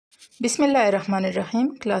Bismillahirrahmanirrahim.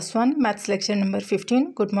 Class 1 Maths Lecture number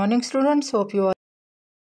 15. Good morning students. Hope you all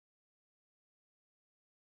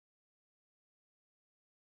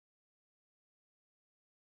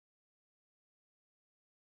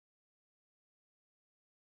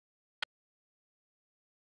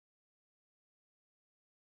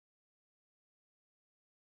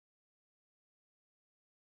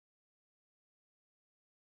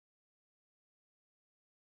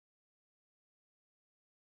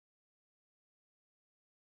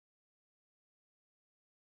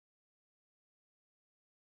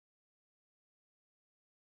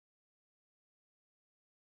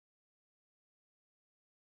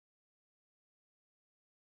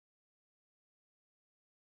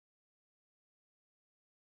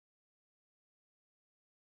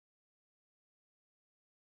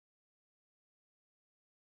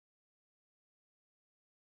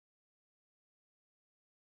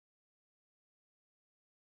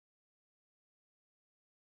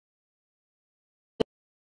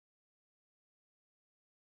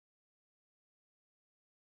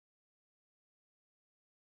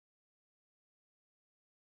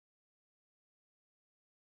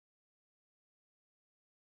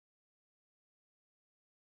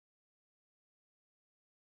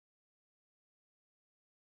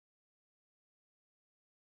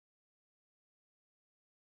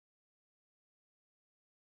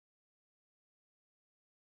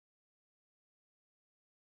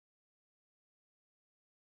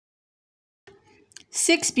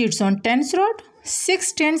six beads on tens rod.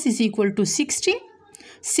 6 tens is equal to 60.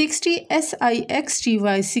 60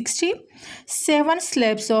 SIXTY 60. 7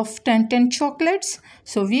 slabs of 10 chocolates.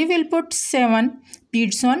 So we will put 7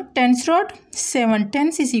 beads on tens rod. 7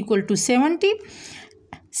 tens is equal to 70.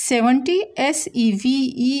 70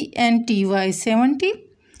 SEVENTY 70.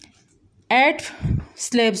 Add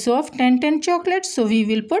slabs of 10 chocolates. So we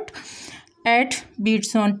will put add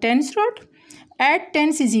beads on tens rod. Add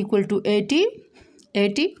tens is equal to 80.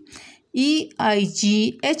 80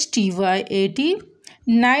 EIGHTY 80.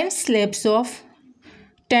 9 slabs of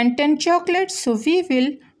 10 chocolates. So we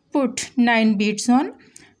will put 9 beads on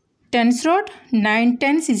tens rod. 9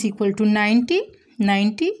 tens is equal to 90.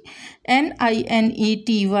 90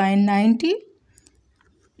 NINETY 90.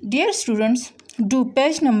 Dear students, do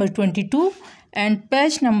page number 22 and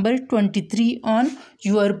page number 23 on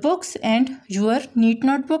your books and your neat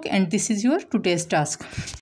notebook, and this is your today's task.